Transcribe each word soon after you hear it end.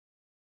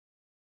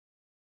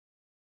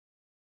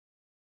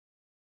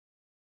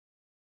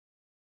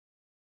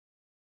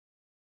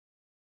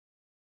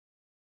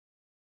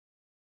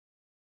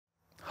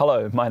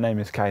Hello, my name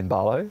is Caine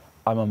Barlow.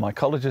 I'm a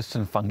mycologist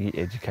and fungi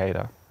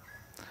educator.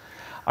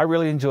 I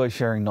really enjoy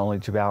sharing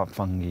knowledge about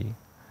fungi.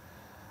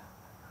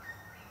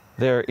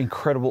 They're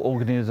incredible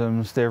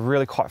organisms, they're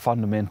really quite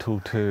fundamental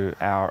to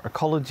our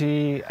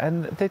ecology,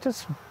 and they're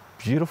just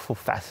beautiful,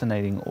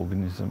 fascinating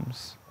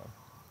organisms.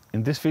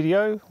 In this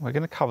video, we're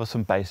going to cover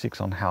some basics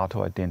on how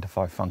to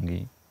identify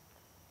fungi.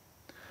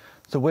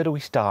 So where do we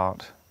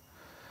start?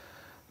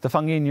 The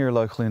fungi in your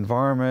local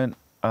environment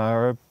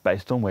are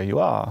based on where you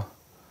are.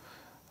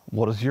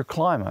 What is your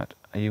climate?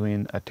 Are you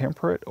in a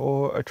temperate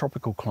or a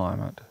tropical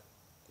climate?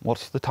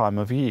 What's the time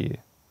of year?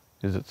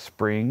 Is it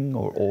spring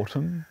or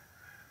autumn?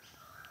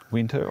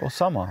 Winter or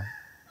summer?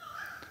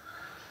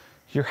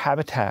 Your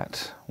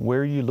habitat,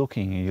 where are you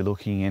looking? Are you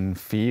looking in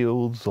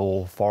fields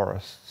or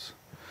forests?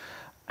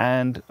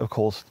 And of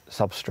course,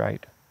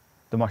 substrate.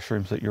 The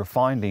mushrooms that you're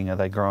finding, are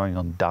they growing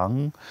on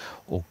dung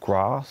or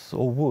grass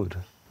or wood?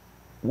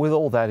 With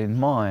all that in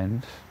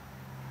mind,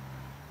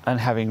 and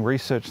having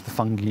researched the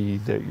fungi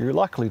that you're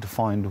likely to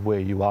find where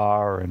you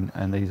are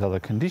and these other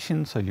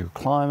conditions, so your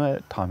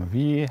climate, time of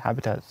year,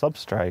 habitat,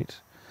 substrate,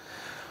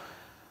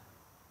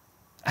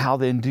 how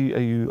then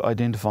are you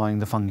identifying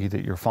the fungi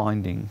that you're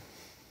finding?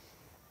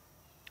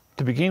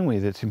 To begin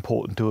with, it's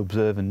important to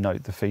observe and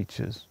note the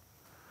features.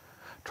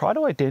 Try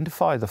to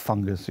identify the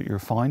fungus that you're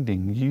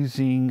finding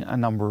using a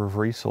number of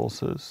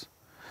resources.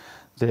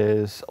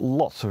 There's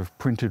lots of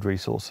printed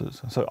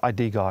resources, so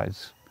ID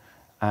guides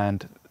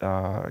and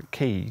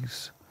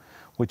keys,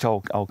 which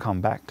I'll come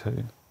back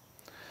to.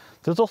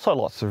 There's also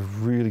lots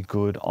of really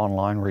good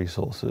online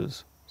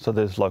resources. So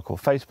there's local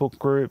Facebook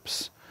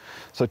groups.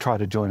 So try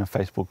to join a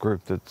Facebook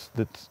group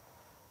that's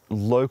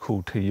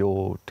local to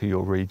your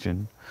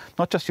region,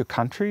 not just your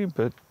country,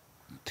 but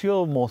to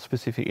your more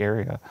specific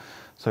area.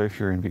 So if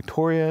you're in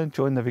Victoria,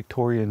 join the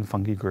Victorian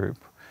fungi group.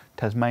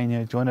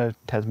 Tasmania, join a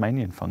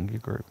Tasmanian fungi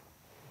group.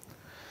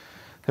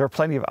 There are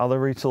plenty of other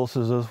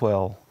resources as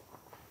well.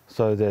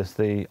 So there's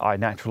the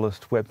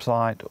iNaturalist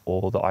website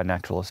or the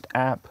iNaturalist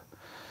app,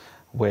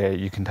 where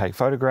you can take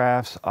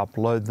photographs,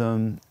 upload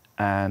them,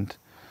 and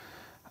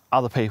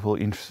other people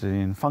interested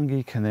in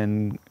fungi can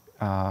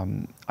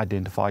then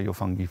identify your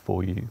fungi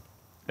for you.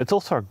 It's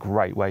also a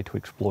great way to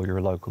explore your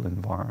local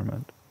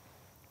environment.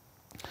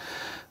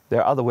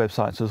 There are other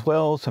websites as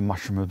well, so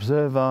Mushroom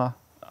Observer,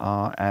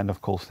 and of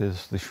course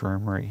there's the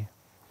Shroomery.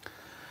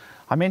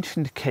 I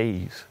mentioned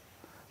keys.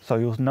 So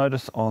you'll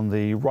notice on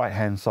the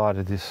right-hand side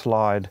of this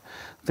slide,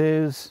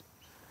 there's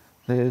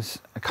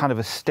a kind of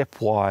a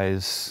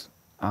stepwise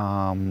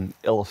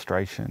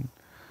illustration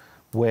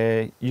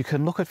where you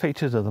can look at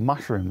features of the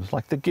mushrooms,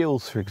 like the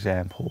gills, for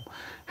example,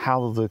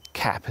 how the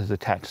cap is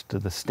attached to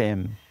the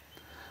stem,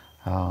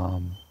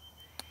 the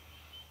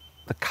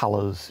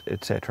colours,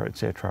 etc.,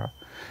 etc.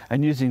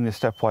 And using this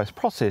stepwise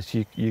process,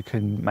 you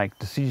can make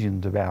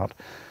decisions about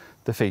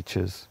the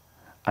features,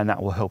 and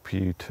that will help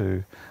you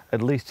to at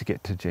least to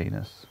get to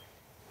genus.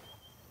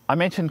 I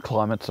mentioned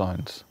climate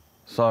zones,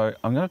 so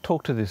I'm going to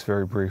talk to this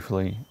very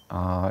briefly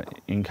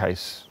in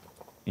case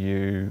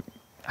you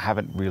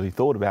haven't really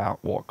thought about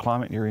what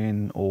climate you're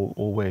in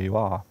or where you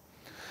are.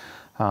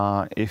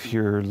 If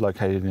you're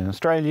located in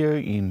Australia,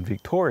 in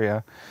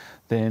Victoria,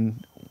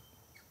 then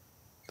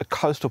the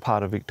coastal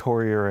part of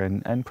Victoria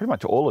and pretty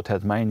much all of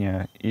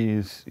Tasmania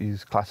is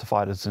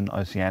classified as an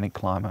oceanic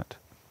climate.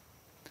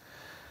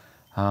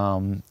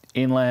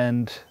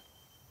 Inland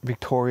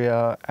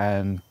Victoria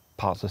and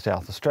parts of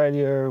South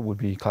Australia would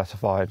be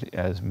classified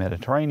as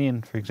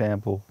Mediterranean, for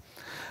example.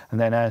 And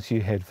then as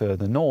you head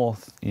further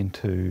north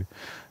into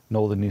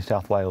northern New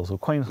South Wales or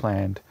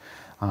Queensland,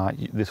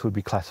 this would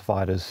be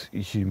classified as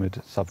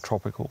humid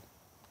subtropical.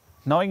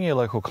 Knowing your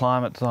local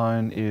climate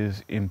zone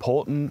is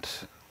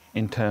important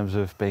in terms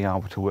of being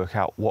able to work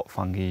out what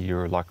fungi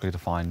you're likely to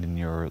find in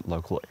your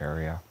local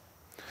area,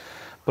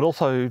 but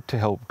also to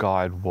help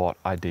guide what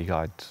ID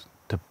guides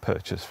to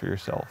purchase for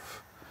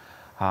yourself.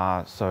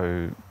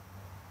 So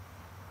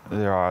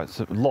there are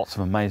lots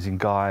of amazing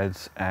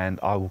guides, and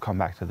I will come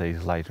back to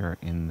these later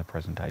in the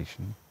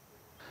presentation.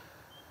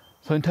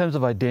 So in terms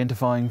of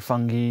identifying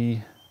fungi,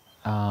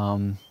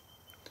 I'm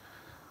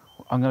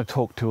going to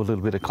talk to a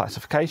little bit of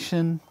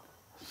classification.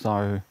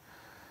 So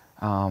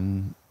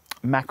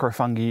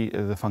macrofungi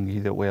are the fungi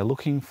that we're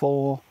looking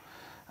for,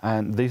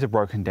 and these are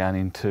broken down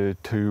into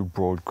two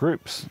broad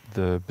groups,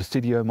 the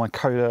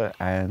Basidiomycota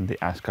and the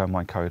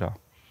Ascomycota.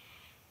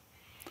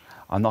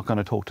 I'm not going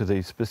to talk to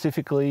these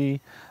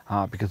specifically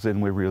because then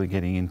we're really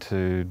getting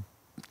into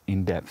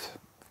in-depth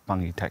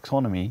fungi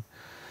taxonomy,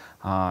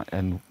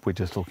 and we're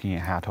just looking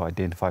at how to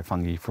identify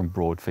fungi from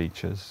broad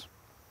features.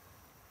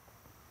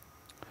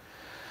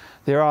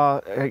 There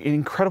are an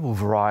incredible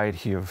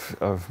variety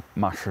of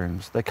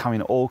mushrooms. They come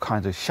in all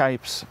kinds of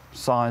shapes,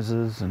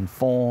 sizes and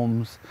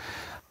forms.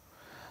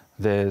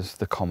 There's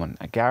the common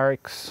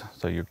agarics,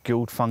 so your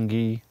gilled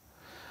fungi.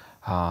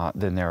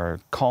 Then there are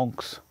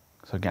conchs,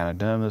 so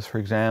Ganodermas, for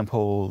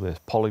example. There's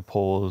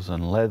polypores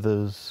and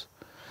leathers,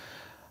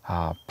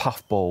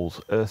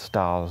 puffballs, earth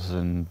stars,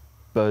 and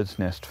bird's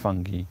nest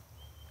fungi.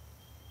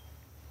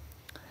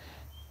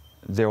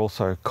 There are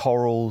also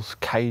corals,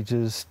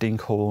 cages,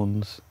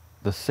 stinkhorns,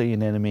 the sea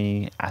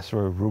anemone,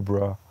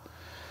 Acerorubra,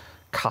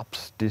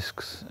 cups,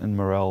 discs, and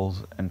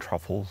morels and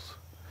truffles.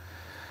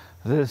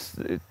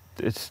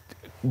 It's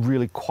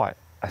really quite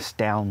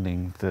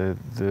astounding the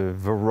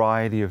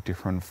variety of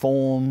different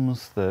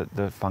forms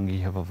that fungi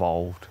have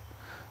evolved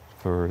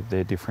for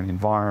their different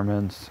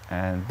environments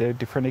and their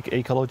different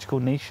ecological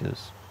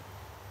niches.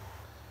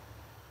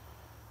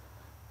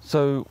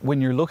 So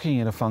when you're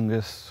looking at a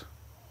fungus,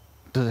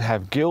 does it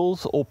have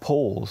gills or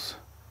pores?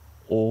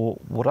 Or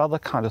what other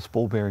kind of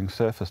spore-bearing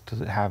surface does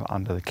it have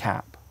under the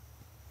cap?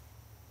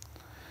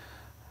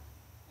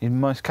 In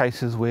most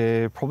cases,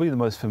 we're probably the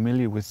most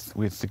familiar with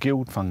the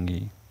gilled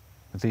fungi,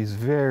 with these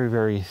very,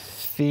 very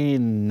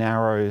thin,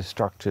 narrow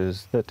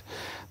structures that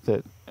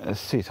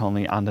sit on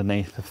the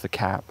underneath of the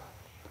cap.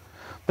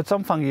 But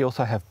some fungi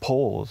also have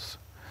pores,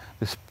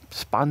 this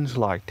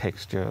sponge-like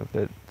texture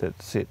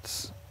that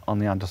sits on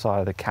the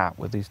underside of the cap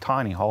with these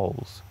tiny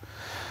holes.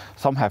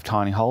 Some have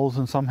tiny holes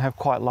and some have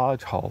quite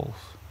large holes.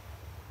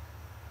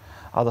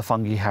 Other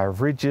fungi have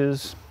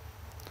ridges,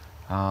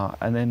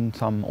 and then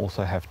some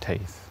also have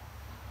teeth.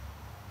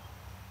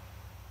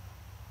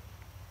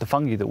 The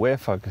fungi that we're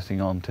focusing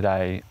on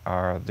today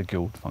are the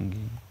gilled fungi.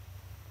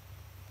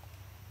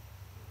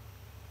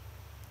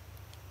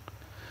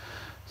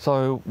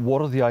 So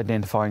what are the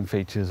identifying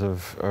features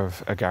of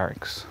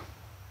agarics?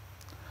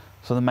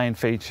 So the main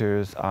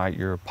features are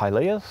your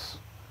pileus,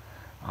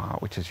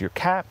 which is your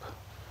cap,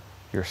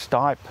 your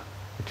stipe,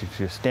 which is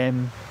your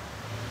stem,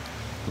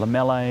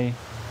 lamellae,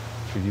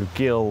 which are your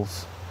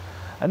gills,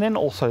 and then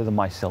also the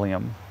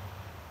mycelium.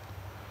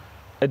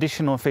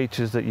 Additional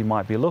features that you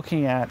might be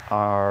looking at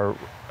are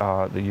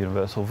the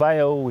universal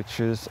veil, which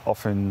is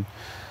often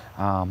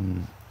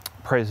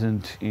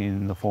present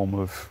in the form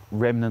of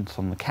remnants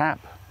on the cap.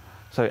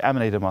 So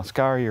Amanita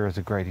muscaria is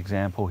a great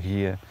example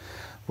here,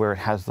 where it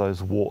has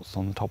those warts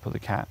on the top of the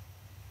cap.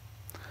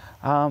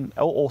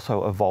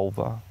 Also a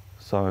vulva,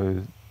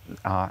 so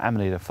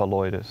Amanita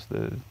phalloides,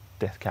 the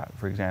death cap,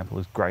 for example,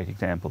 is a great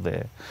example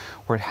there,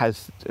 where it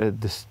has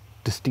this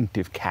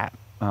distinctive cup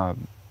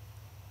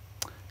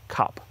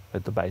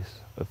at the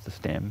base of the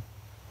stem.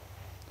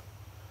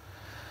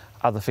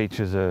 Other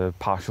features are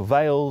partial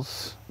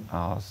veils.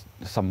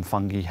 Some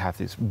fungi have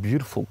this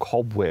beautiful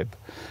cobweb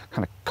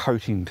kind of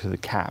coating to the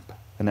cap,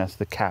 and as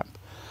the cap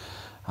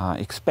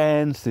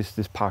expands,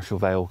 this partial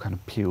veil kind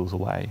of peels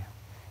away.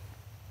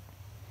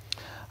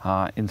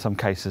 In some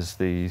cases,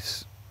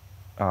 these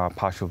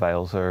partial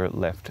veils are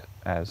left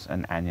as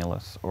an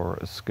annulus or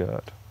a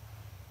skirt.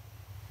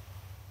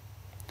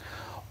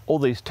 All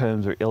these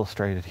terms are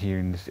illustrated here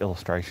in this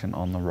illustration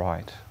on the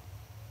right.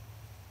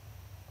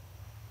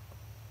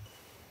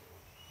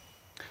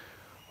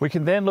 We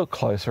can then look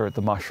closer at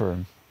the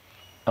mushroom,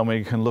 and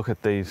we can look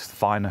at these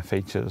finer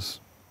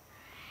features.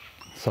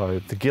 So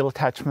the gill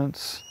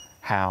attachments,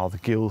 how the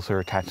gills are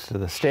attached to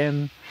the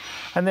stem,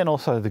 and then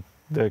also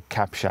the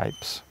cap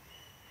shapes.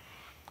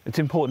 It's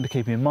important to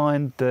keep in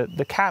mind that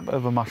the cap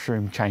of a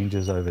mushroom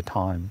changes over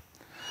time.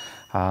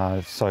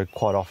 So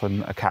quite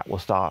often a cap will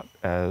start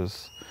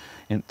as,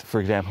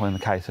 for example, in the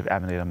case of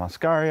Amanita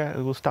muscaria,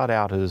 it will start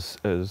out as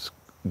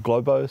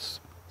globose,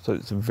 so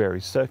it's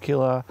very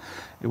circular.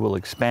 It will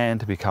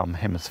expand to become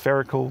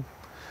hemispherical.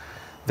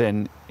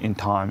 Then in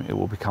time it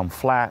will become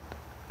flat,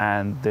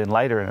 and then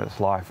later in its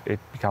life it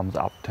becomes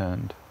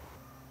upturned.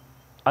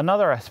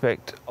 Another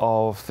aspect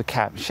of the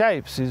cap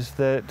shapes is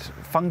that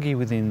fungi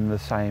within the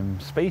same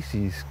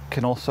species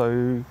can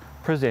also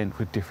present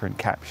with different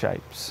cap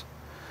shapes.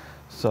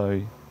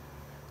 So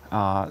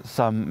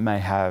some may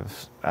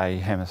have a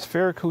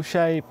hemispherical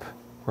shape,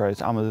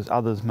 whereas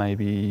others may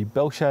be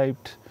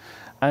bell-shaped,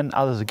 and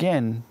others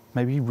again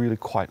may be really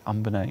quite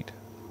umbonate.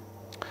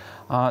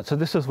 So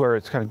this is where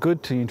it's kind of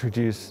good to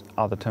introduce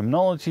other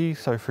terminology.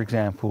 So for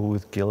example,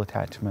 with gill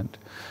attachment,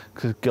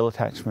 because gill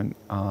attachment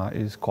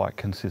is quite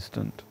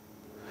consistent.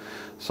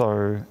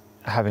 So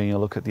having a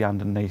look at the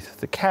underneath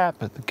of the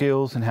cap, at the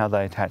gills and how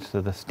they attach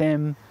to the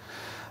stem,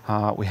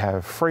 we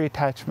have free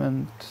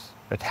attachment,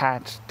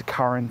 attached,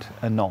 current,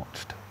 and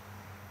notched.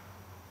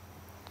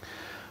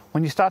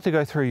 When you start to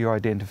go through your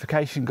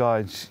identification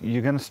guides,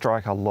 you're going to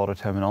strike a lot of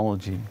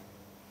terminology.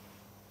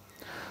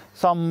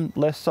 Some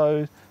less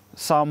so,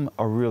 some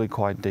are really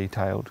quite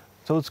detailed.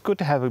 So it's good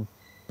to have a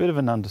bit of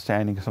an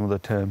understanding of some of the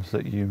terms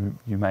that you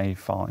may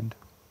find.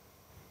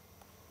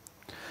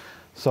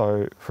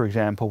 So, for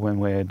example, when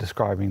we're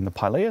describing the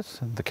pileus,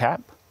 the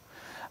cap,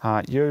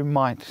 you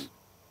might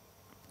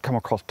come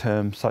across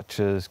terms such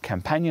as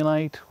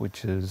campanulate,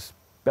 which is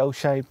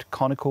bell-shaped,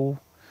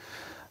 conical,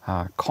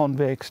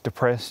 convex,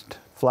 depressed,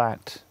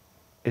 flat,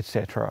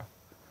 etc.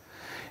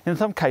 In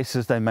some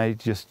cases, they may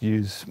just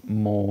use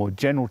more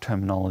general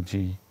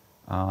terminology,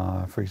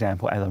 for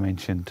example, as I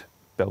mentioned,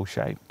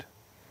 bell-shaped.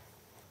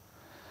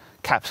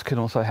 Caps can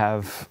also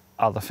have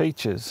other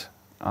features.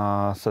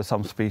 So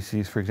some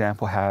species, for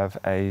example, have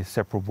a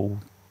separable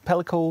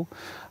pellicle,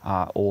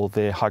 or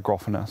they're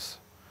hygrophanous.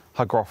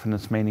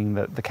 Hygrophanous meaning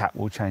that the cap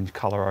will change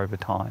colour over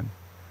time.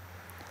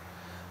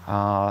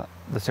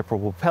 The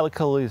separable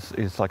pellicle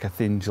is like a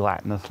thin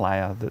gelatinous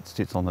layer that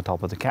sits on the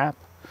top of the cap.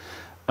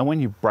 And when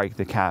you break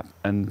the cap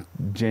and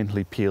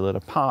gently peel it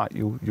apart,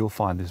 you'll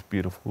find this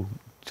beautiful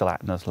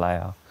gelatinous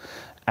layer,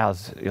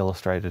 as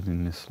illustrated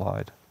in this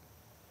slide.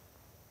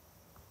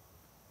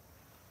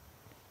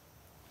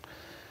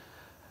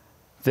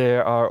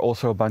 There are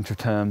also a bunch of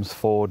terms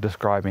for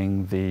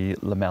describing the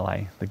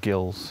lamellae, the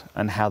gills,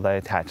 and how they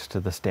attach to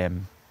the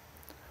stem.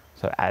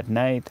 So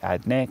adnate,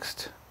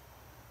 adnext,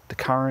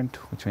 decurrent,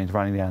 which means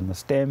running down the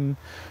stem,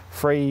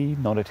 free,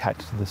 not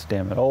attached to the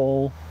stem at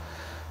all,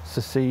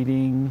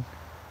 succeeding,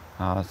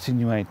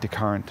 sinuate,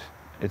 decurrent,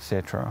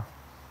 etc.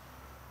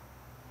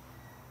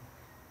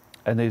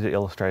 And these are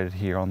illustrated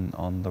here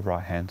on the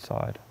right hand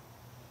side.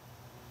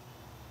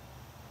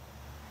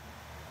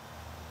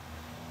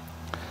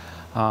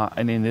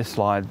 And in this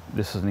slide,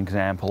 this is an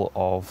example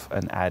of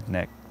an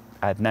adnate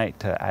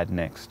to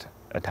adnext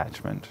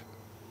attachment.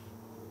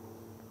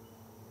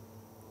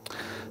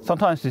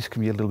 Sometimes this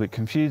can be a little bit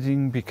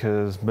confusing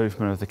because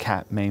movement of the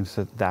cap means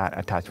that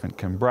attachment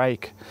can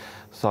break.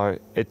 So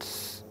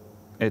it's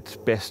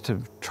best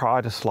to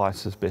try to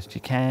slice as best you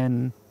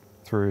can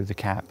through the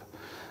cap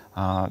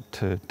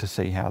to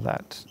see how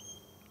that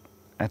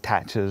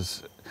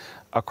attaches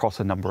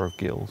across a number of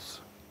gills.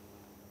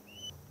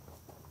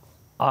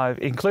 I've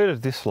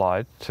included this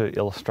slide to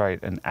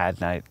illustrate an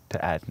adnate to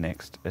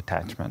adnext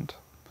attachment.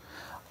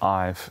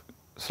 I've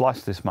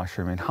sliced this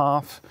mushroom in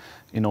half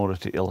in order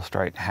to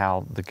illustrate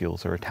how the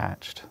gills are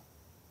attached.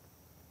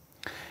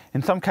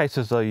 In some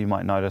cases though, you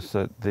might notice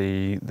that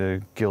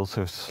the gills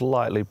have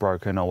slightly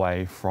broken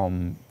away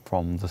from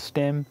the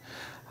stem.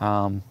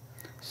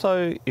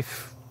 So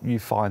if you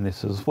find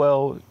this as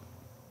well,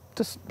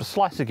 just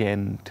slice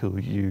again till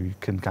you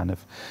can kind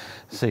of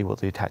see what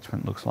the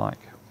attachment looks like.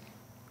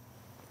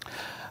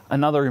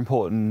 Another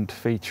important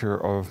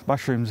feature of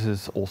mushrooms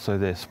is also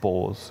their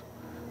spores.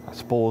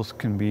 Spores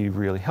can be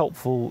really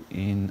helpful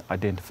in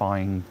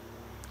identifying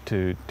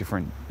to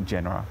different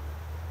genera.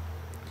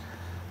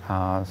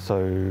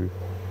 So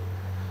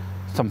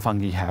some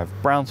fungi have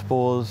brown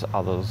spores,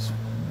 others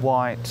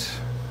white,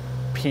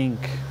 pink,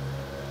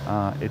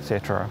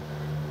 etc.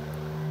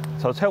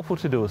 So it's helpful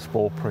to do a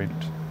spore print.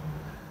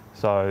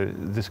 So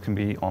this can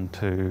be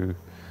onto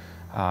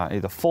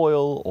either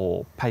foil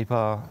or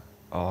paper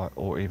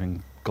or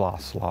even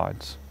glass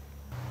slides.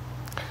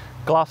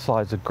 Glass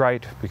slides are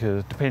great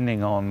because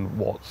depending on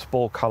what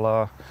spore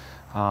colour,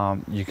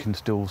 you can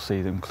still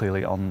see them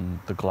clearly on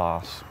the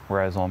glass,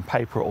 whereas on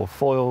paper or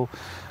foil,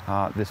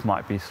 this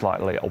might be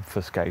slightly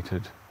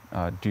obfuscated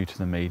due to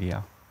the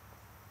media.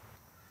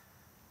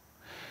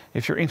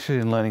 If you're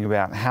interested in learning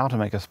about how to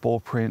make a spore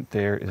print,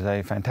 there is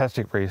a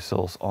fantastic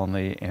resource on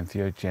the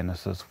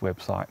Entheogenesis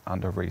website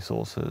under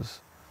resources.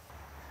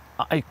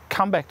 I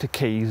come back to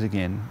keys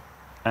again.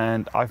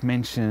 And I've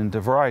mentioned a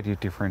variety of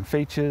different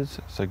features,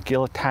 so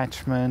gill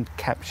attachment,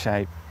 cap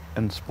shape,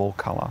 and spore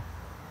colour.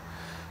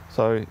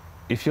 So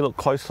if you look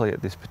closely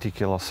at this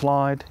particular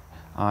slide,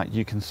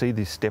 you can see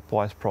this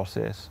stepwise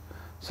process.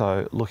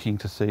 So looking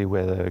to see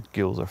whether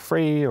gills are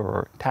free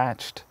or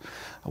attached,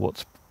 what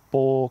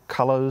spore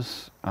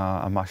colours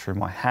a mushroom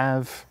might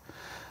have,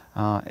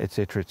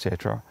 etc.,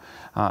 etc.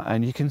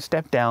 And you can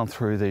step down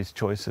through these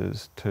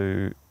choices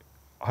to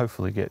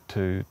hopefully get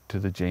to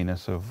the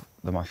genus of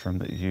the mushroom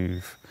that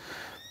you've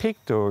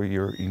picked or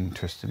you're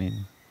interested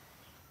in.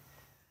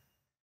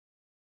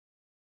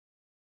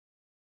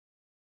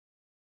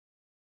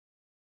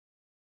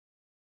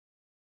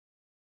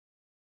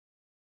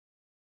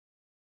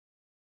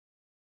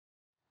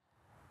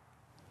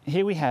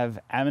 Here we have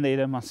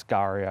Amanita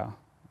muscaria,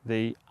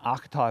 the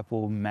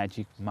archetypal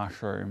magic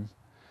mushroom,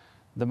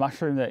 the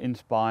mushroom that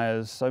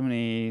inspires so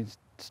many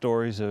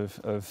stories of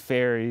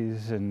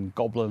fairies and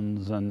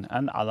goblins and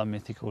other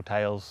mythical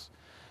tales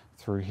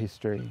through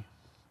history.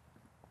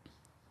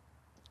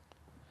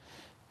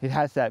 It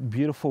has that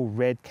beautiful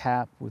red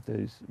cap with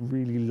those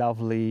really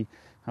lovely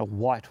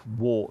white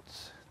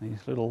warts, these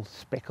little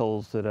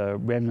speckles that are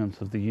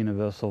remnants of the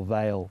universal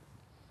veil.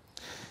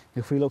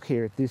 If we look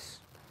here at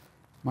this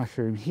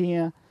mushroom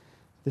here,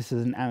 this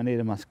is an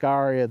Amanita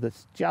muscaria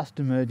that's just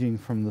emerging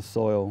from the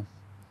soil.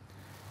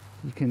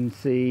 You can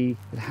see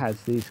it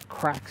has these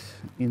cracks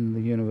in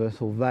the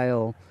universal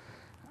veil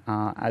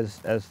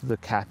as the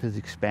cap is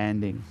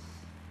expanding.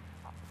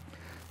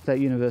 That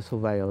universal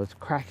veil is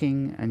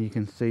cracking and you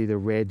can see the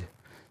red,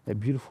 that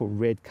beautiful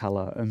red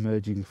colour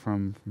emerging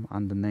from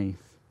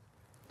underneath.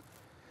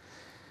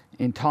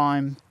 In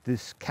time,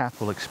 this cap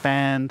will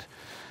expand.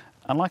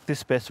 Unlike this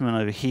specimen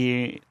over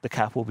here, the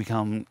cap will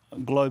become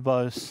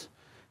globose.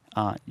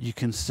 You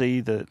can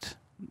see that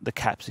the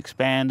cap's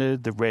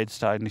expanded, the red's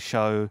starting to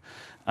show,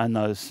 and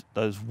those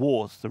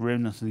warts, the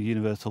remnants of the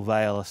universal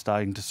veil, are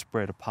starting to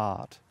spread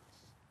apart.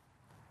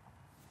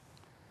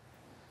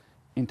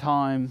 In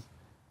time,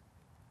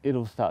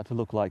 it'll start to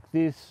look like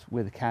this,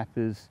 where the cap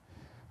is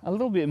a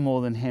little bit more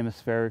than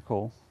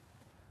hemispherical.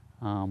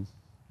 You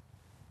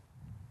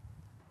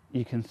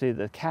can see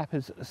the cap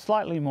is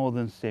slightly more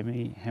than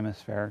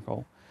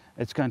semi-hemispherical.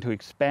 it's going to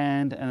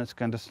expand and it's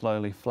going to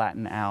slowly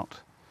flatten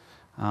out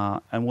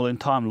and will in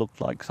time look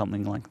like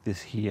something like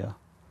this here.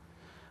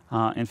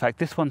 In fact,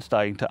 this one's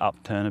starting to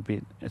upturn a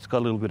bit. It's got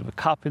a little bit of a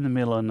cup in the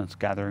middle and it's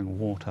gathering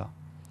water.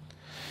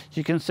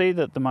 You can see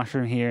that the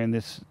mushroom here in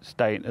this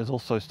state is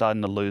also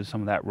starting to lose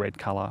some of that red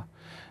colour.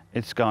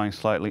 It's going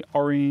slightly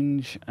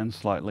orange and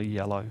slightly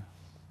yellow.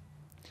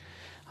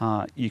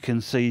 You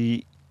can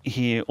see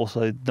here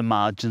also the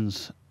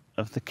margins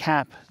of the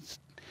cap.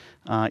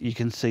 You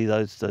can see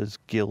those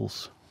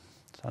gills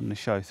starting to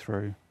show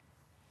through.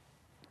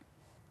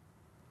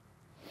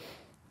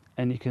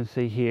 And you can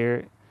see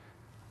here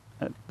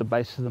at the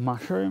base of the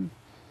mushroom.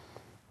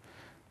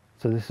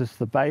 So this is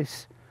the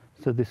base.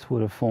 So this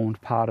would have formed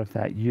part of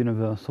that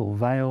universal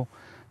veil.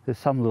 There's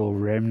some little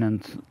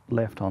remnants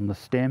left on the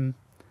stem.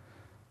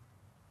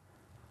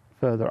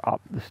 Further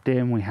up the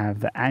stem we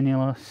have the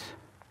annulus.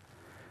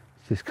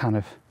 It's this kind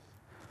of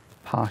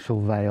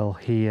partial veil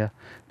here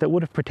that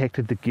would have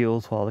protected the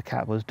gills while the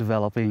cap was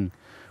developing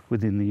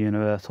within the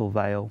universal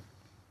veil.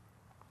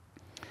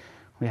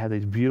 We have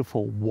these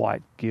beautiful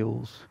white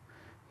gills.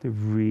 They're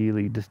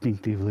really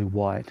distinctively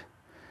white.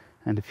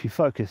 And if you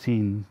focus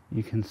in,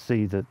 you can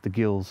see that the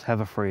gills have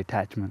a free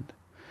attachment.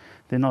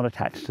 They're not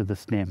attached to the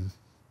stem.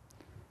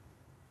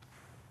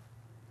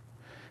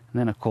 And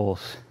then of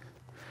course,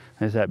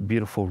 there's that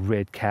beautiful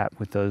red cap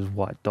with those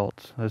white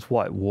dots, those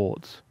white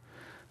warts,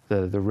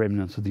 the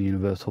remnants of the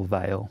universal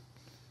veil.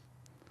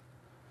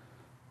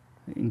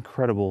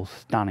 Incredible,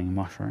 stunning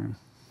mushroom.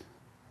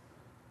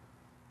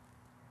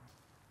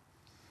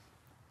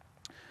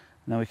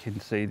 Now we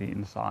can see the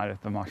inside of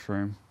the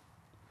mushroom.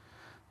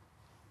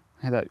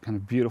 We have that kind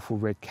of beautiful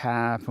red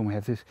cap, and we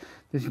have this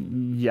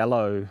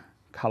yellow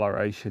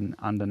coloration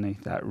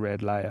underneath that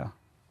red layer.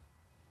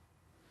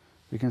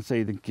 We can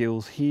see the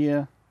gills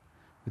here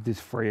with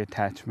this free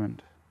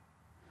attachment.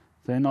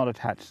 They're not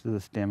attached to the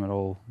stem at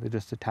all, they're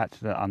just attached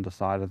to the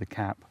underside of the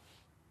cap.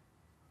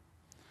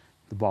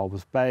 The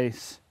bulbous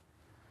base,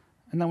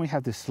 and then we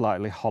have this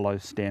slightly hollow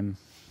stem.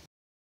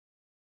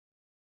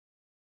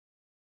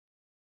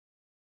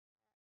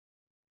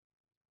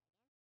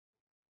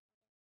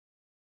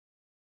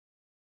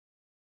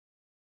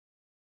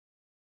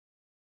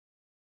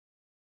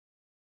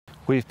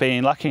 We've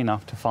been lucky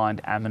enough to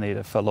find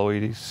Amanita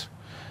phalloides.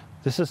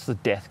 This is the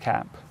death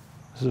cap.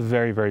 This is a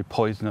very, very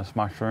poisonous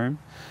mushroom.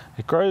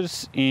 It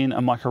grows in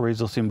a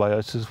mycorrhizal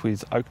symbiosis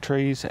with oak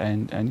trees,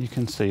 and you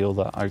can see all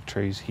the oak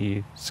trees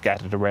here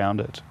scattered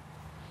around it.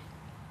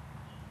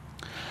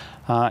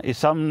 It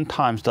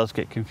sometimes does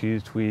get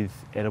confused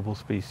with edible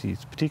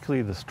species,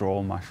 particularly the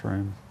straw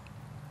mushroom.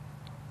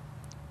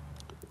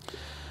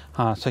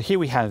 So here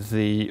we have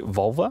the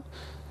vulva.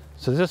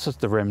 So this is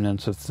the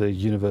remnants of the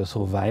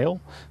universal veil.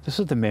 This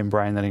is the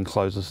membrane that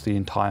encloses the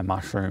entire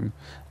mushroom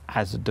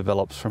as it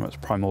develops from its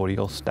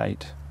primordial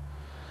state.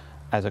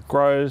 As it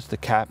grows, the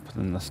cap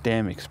and the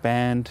stem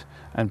expand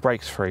and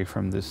breaks free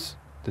from this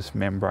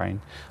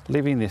membrane,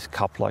 leaving this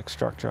cup-like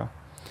structure.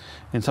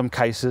 In some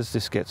cases,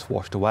 this gets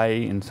washed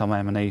away in some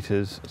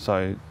amanitas,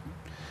 so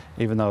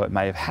even though it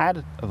may have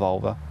had a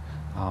vulva,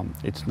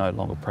 it's no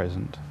longer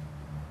present.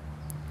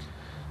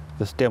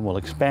 The stem will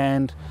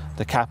expand,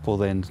 the cap will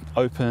then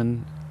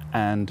open,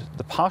 and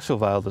the partial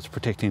veil that's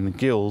protecting the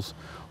gills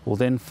will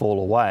then fall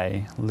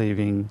away,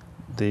 leaving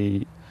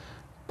the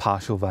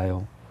partial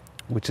veil,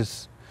 which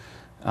is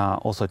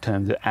also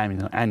termed the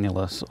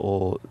annulus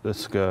or the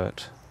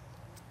skirt.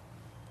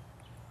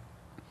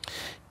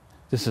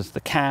 This is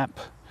the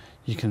cap.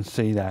 You can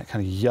see that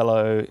kind of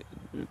yellow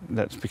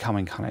that's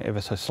becoming kind of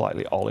ever so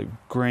slightly olive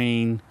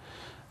green,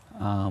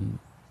 and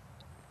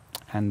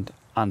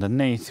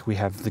underneath we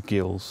have the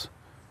gills,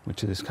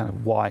 which are this kind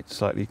of white,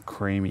 slightly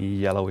creamy,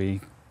 yellowy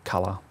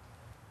colour.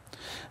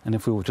 And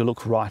if we were to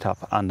look right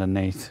up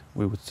underneath,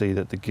 we would see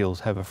that the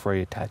gills have a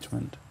free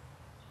attachment.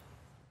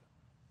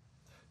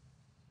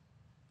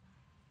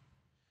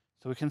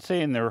 So we can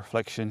see in the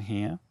reflection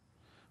here,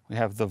 we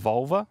have the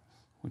vulva,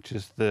 which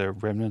is the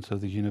remnants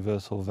of the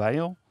universal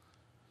veil.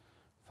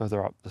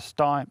 Further up the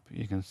stipe,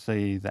 you can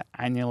see the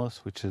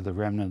annulus, which is the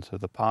remnants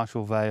of the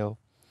partial veil.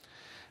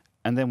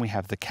 And then we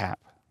have the cap,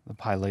 the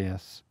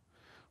pileus,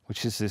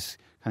 which is this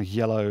kind of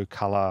yellow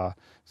colour,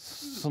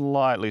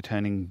 slightly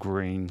turning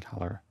green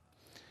colour.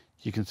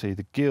 You can see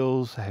the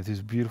gills have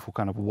this beautiful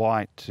kind of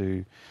white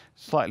to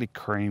slightly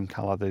cream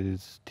colour that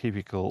is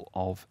typical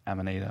of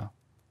Amanita.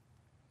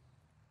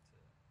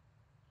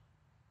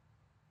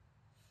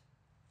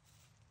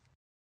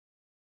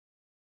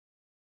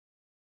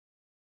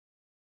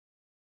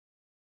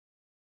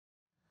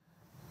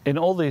 In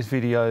all these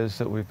videos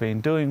that we've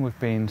been doing, we've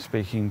been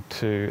speaking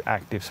to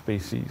active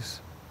species.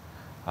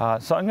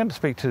 So I'm going to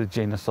speak to the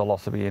genus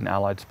Psilocybe and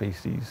allied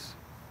species.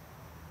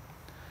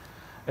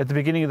 At the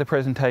beginning of the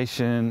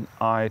presentation,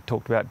 I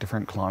talked about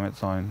different climate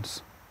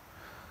zones.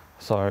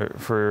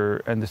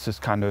 And this is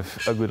kind of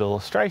a good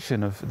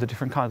illustration of the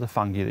different kinds of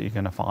fungi that you're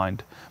going to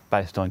find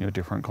based on your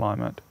different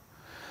climate.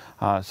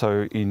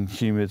 So in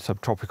humid,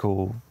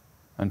 subtropical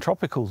And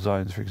tropical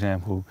zones, for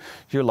example,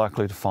 you're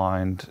likely to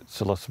find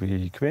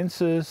Psilocybe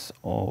cubensis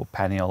or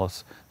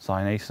Paniolus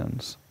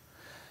cyanescens.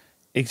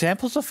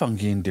 Examples of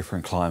fungi in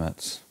different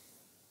climates.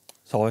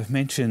 So I've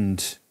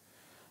mentioned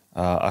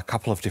a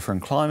couple of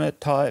different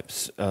climate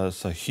types,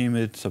 so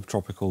humid,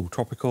 subtropical,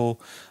 tropical,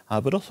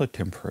 but also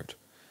temperate.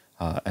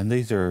 And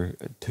these are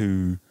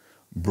two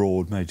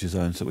broad major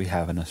zones that we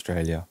have in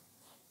Australia.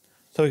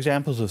 So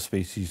examples of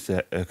species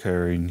that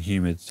occur in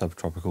humid,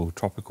 subtropical,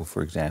 tropical,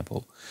 for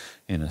example,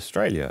 in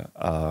Australia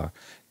are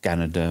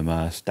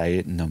Ganoderma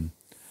staetinum,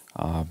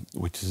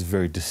 which is a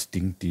very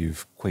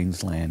distinctive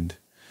Queensland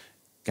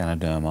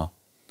Ganoderma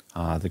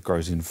that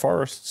grows in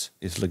forests,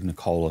 is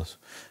lignicolous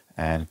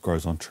and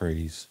grows on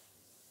trees.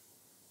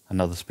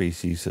 Another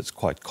species that's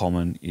quite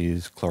common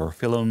is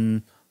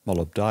Chlorophyllum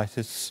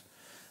molybditis,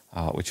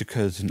 which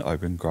occurs in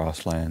open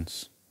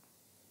grasslands.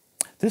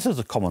 This is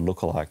a common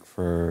lookalike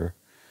for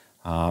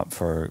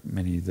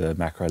many of the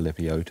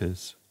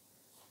Macrolepiotas.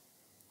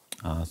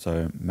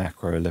 So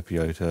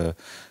Macrolepiota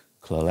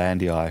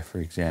clelandii, for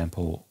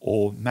example,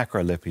 or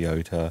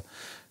Macrolepiota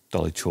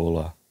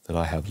dolichula that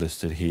I have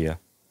listed here.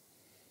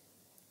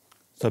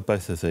 So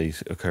both of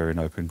these occur in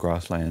open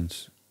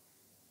grasslands.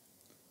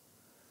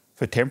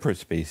 For temperate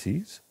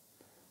species,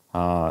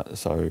 for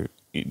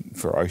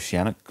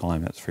oceanic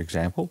climates, for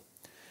example,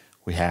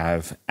 we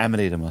have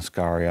Amanita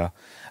muscaria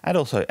and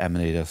also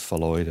Amanita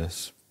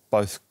phalloides,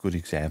 both good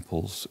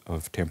examples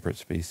of temperate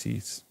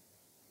species.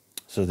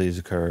 So these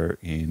occur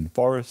in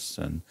forests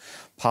and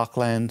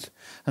parklands,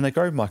 and they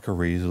grow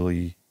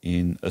mycorrhizally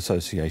in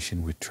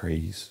association with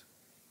trees.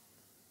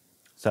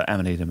 So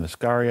Amanita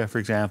muscaria, for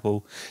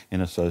example, in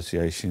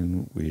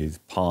association with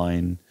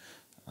pine,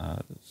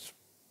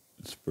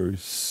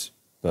 spruce,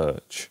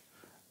 birch,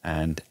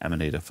 and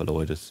Amanita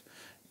phalloides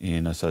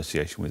in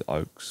association with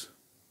oaks.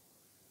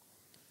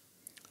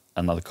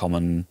 Another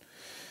common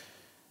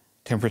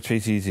temperate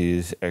species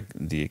is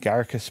the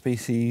Agaricus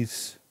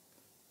species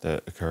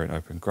that occur in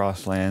open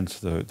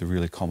grasslands, the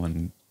really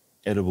common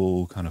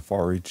edible kind of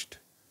foraged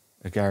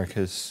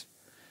Agaricus.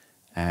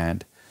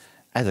 And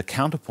as a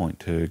counterpoint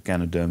to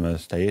Ganoderma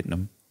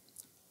staetinum,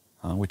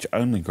 which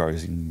only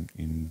grows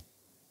in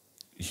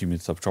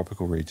humid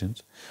subtropical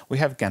regions, we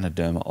have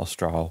Ganoderma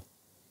austral,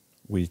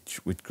 which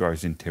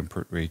grows in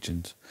temperate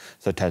regions.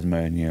 So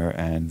Tasmania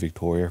and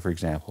Victoria, for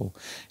example,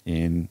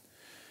 in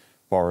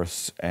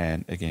forests,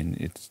 and again,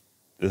 it's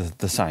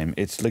the same.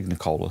 It's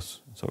lignicolous,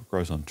 so it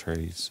grows on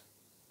trees.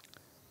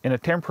 In a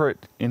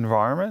temperate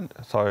environment,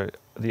 so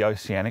the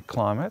oceanic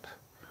climate,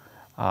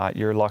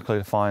 you're likely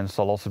to find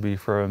Psilocybe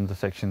from the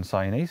section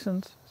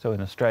cyanescens. So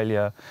in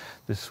Australia,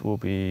 this will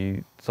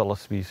be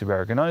Psilocybe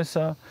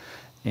suberugosa.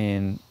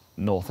 In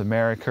North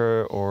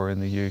America or in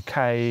the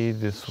UK,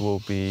 this will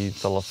be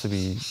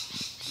Psilocybe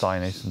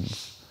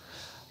cyanescens.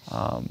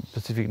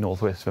 Pacific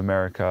Northwest of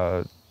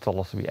America,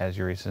 Psilocybe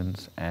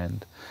azurescens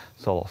and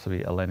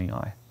Psilocybe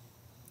allenii.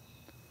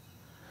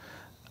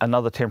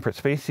 Another temperate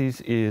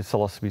species is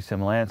Psilocybe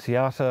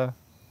semilanceata,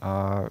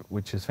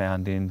 which is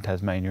found in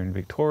Tasmania and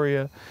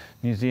Victoria,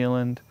 New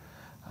Zealand,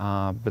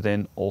 but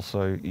then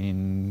also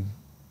in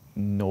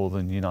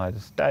northern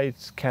United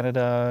States,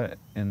 Canada,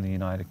 and the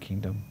United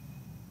Kingdom.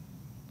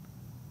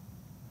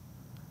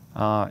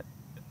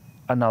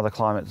 Another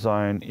climate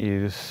zone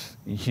is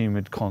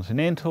humid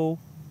continental,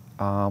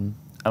 and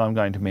I'm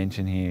going to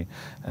mention here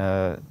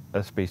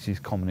a species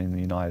common in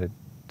the United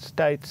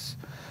States,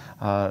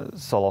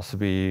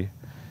 Psilocybe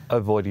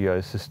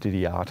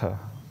ovoidiocystidiata.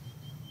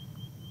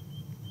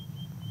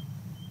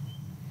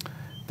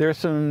 There are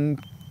some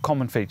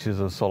common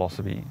features of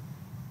Psilocybe.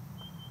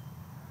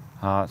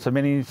 So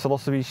many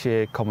Psilocybe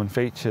share common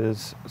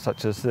features,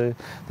 such as they're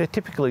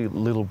typically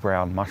little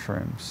brown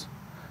mushrooms.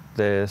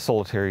 They're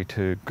solitary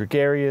to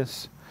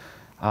gregarious,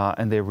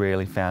 and they're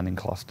rarely found in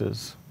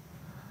clusters.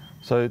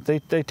 So they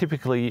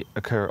typically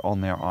occur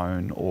on their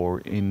own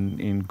or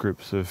in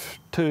groups of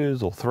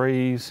twos or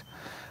threes,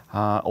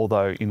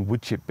 although in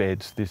woodchip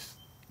beds this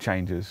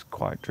changes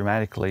quite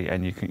dramatically,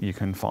 and you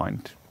can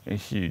find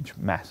huge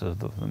masses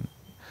of them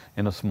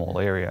in a small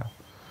area.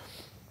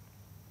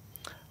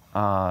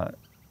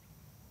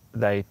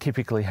 They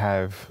typically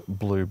have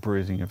blue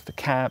bruising of the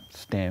cap,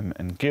 stem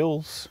and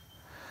gills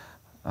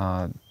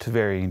to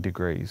varying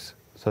degrees.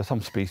 So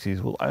some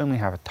species will only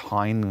have a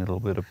tiny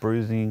little bit of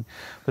bruising,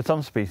 but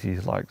some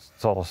species like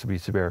Psilocybe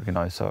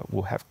suberugosa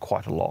will have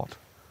quite a lot.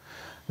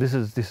 This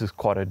is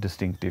quite a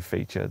distinctive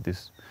feature,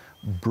 this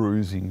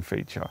bruising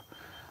feature.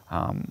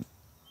 And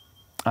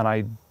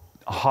I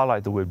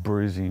highlight the word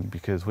bruising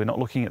because we're not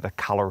looking at the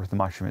colour of the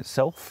mushroom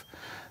itself.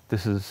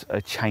 This is a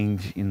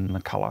change in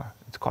the colour.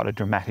 It's quite a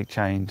dramatic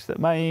change that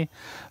may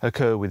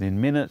occur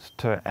within minutes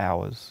to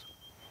hours.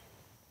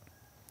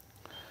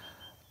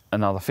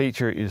 Another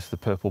feature is the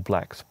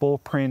purple-black spore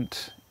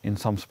print. In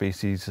some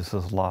species this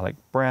is lilac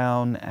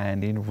brown,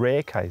 and in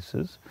rare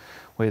cases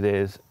where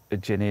there's a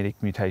genetic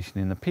mutation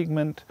in the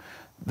pigment,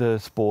 the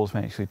spores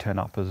may actually turn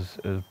up as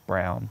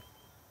brown,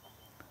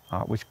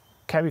 which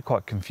can be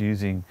quite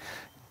confusing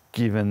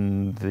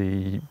given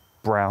the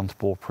brown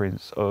spore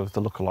prints of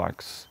the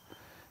lookalikes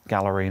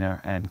Gallerina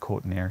and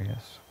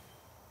Cortinarius.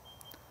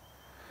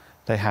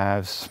 They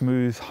have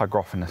smooth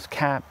hygrophanous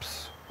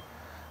caps,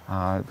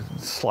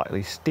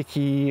 slightly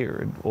sticky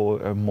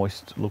or a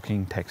moist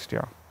looking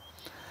texture.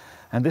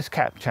 And this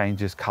cap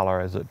changes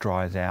colour as it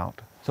dries out.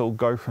 So it will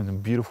go from the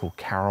beautiful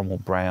caramel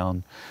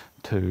brown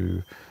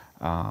to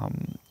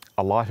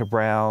a lighter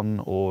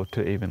brown, or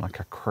to even like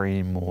a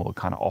cream or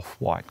kind of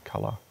off-white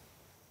colour.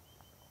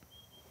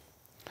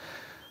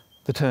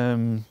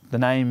 The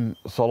name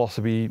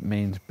Psilocybe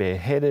means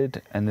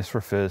bare-headed, and this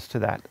refers to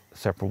that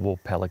separable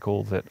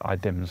pellicle that I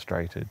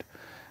demonstrated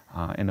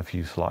in a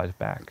few slides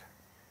back.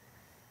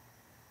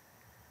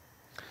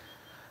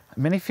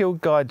 Many field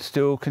guides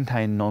still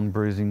contain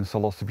non-bruising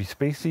Psilocybe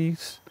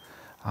species,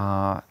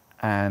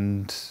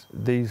 and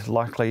these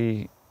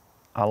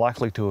are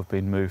likely to have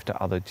been moved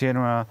to other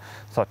genera,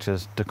 such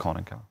as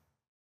Diconica.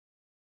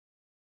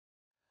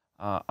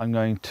 I'm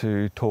going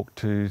to talk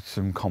to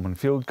some common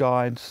field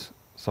guides.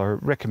 So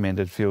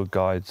recommended field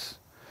guides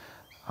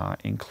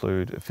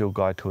include A Field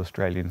Guide to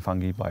Australian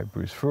Fungi by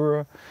Bruce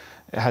Fuhrer.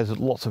 It has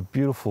lots of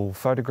beautiful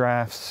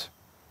photographs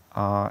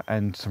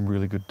and some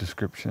really good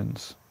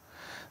descriptions.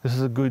 This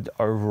is a good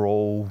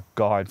overall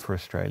guide for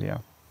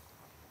Australia.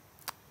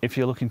 If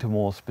you're looking to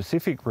more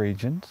specific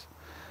regions,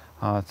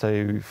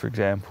 say for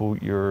example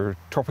your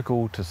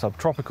tropical to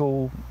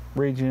subtropical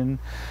region,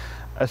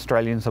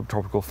 Australian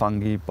Subtropical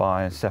Fungi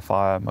by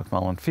Sapphire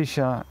McMullen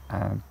Fisher,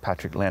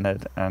 Patrick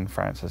Leonard and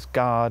Francis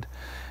Gard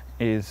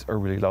is a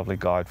really lovely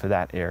guide for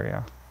that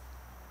area.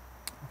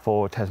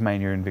 For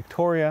Tasmania and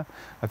Victoria,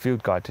 A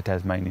Field Guide to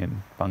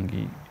Tasmanian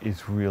Fungi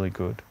is really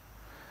good.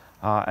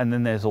 And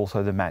then there's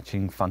also the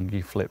matching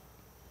fungi flip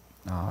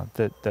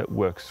that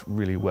works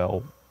really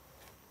well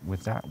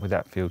with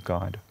that field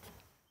guide.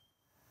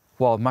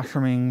 Wild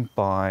Mushrooming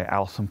by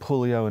Alison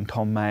Pulio and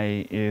Tom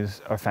May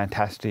is a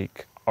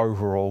fantastic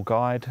overall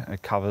guide.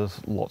 It covers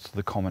lots of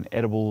the common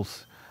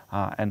edibles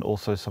and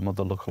also some of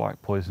the lookalike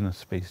poisonous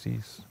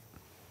species.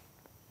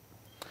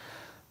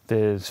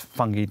 There's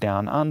Fungi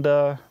Down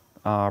Under,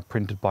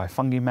 printed by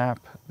Fungi Map.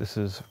 This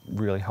is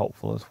really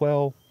helpful as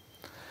well.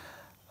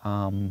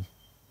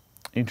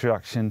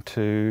 Introduction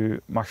to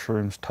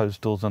Mushrooms,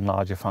 Toadstools and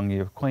Larger Fungi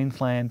of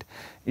Queensland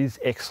is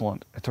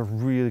excellent. It's a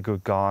really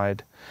good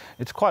guide.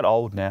 It's quite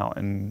old now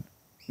and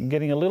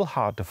getting a little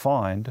hard to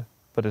find,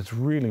 but it's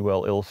really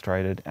well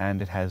illustrated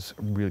and it has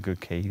really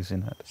good keys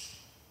in it.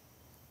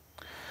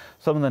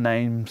 Some of the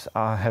names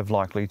have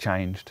likely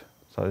changed,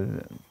 so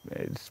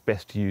it's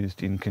best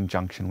used in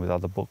conjunction with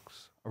other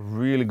books. A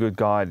really good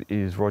guide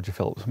is Roger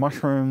Phillips'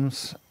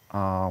 Mushrooms.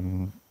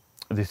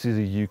 This is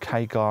a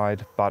UK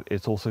guide, but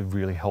it's also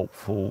really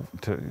helpful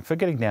for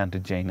getting down to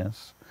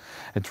genus.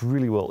 It's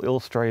really well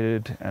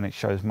illustrated and it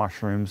shows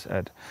mushrooms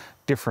at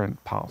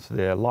different parts of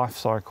their life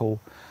cycle,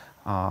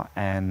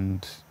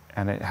 and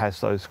it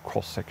has those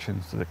cross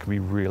sections that can be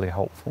really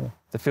helpful.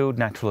 The Field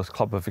Naturalist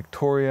Club of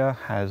Victoria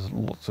has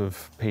lots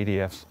of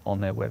PDFs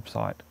on their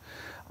website,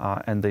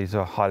 and these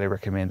are highly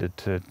recommended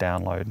to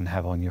download and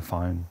have on your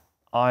phone.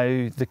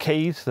 The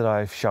keys that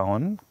I've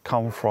shown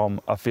come from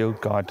A Field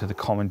Guide to the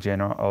Common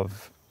Genera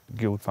of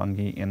Gilled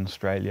Fungi in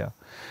Australia.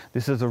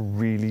 This is a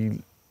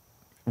really,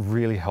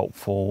 really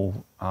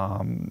helpful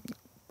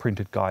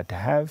printed guide to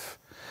have.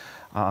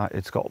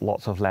 It's got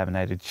lots of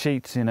laminated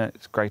sheets in it.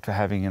 It's great for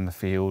having in the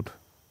field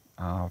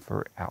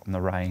for out in the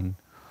rain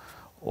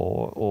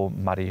or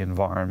muddy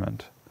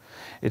environment.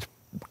 It's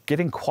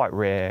getting quite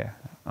rare.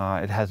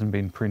 It hasn't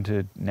been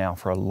printed now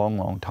for a long,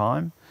 long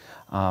time.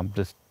 But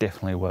it's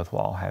definitely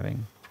worthwhile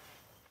having.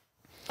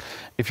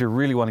 If you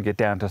really want to get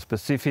down to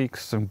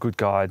specifics, some good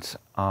guides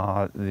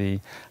are the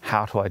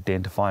How to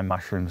Identify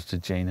Mushrooms to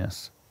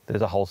Genus.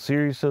 There's a whole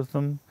series of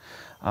them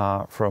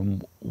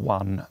from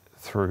 1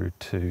 through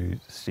to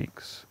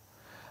 6.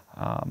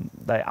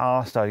 They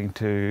are starting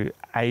to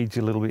age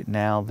a little bit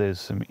now.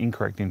 There's some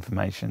incorrect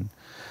information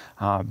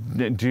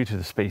due to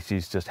the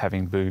species just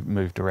having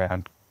moved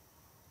around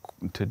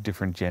to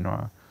different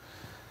genera.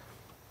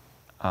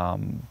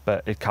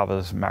 But it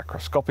covers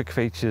macroscopic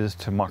features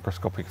to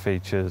microscopic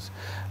features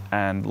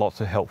and lots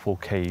of helpful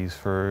keys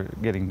for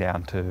getting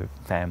down to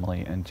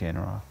family and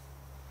genera.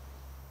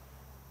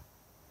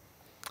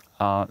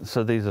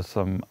 So these are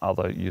some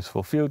other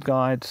useful field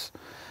guides.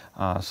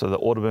 So the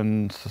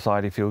Audubon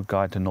Society Field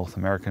Guide to North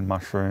American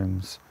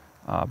Mushrooms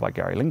by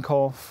Gary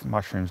Linkoff,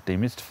 Mushrooms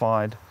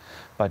Demystified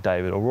by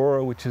David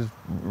Aurora, which is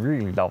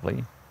really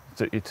lovely.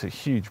 It's a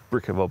huge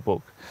brick of a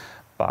book,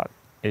 but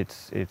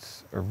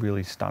it's a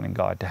really stunning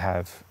guide to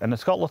have, and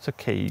it's got lots of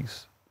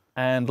keys.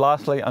 And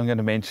lastly, I'm going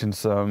to mention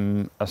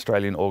some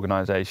Australian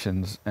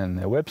organisations and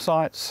their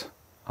websites.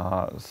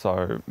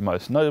 So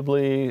most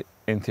notably,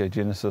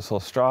 Entheogenesis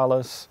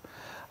Australis,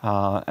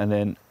 and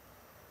then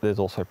there's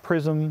also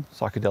PRISM,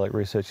 Psychedelic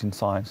Research in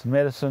Science and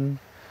Medicine,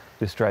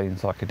 the Australian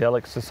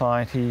Psychedelic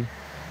Society,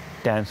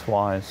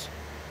 DanceWise,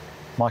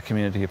 My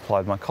Community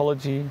Applied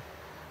Mycology,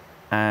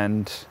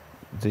 and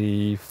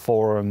the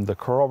forum, the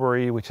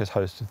Corroboree, which is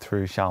hosted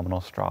through Shaman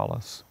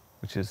Australis,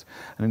 which is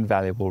an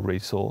invaluable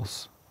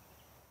resource.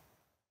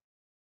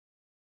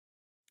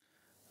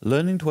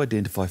 Learning to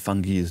identify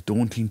fungi is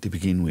daunting to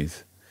begin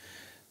with.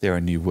 There are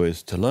new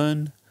words to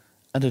learn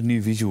and a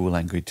new visual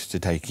language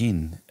to take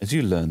in as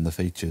you learn the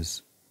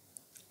features.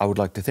 I would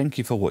like to thank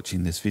you for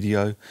watching this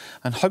video,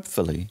 and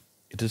hopefully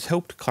it has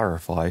helped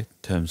clarify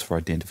terms for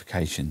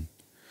identification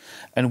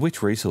and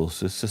which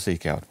resources to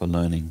seek out for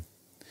learning.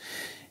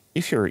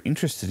 If you're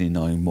interested in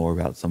knowing more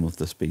about some of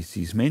the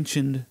species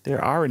mentioned,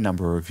 there are a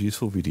number of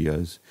useful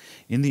videos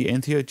in the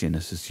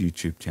Entheogenesis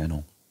YouTube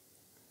channel.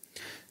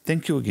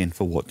 Thank you again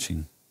for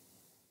watching.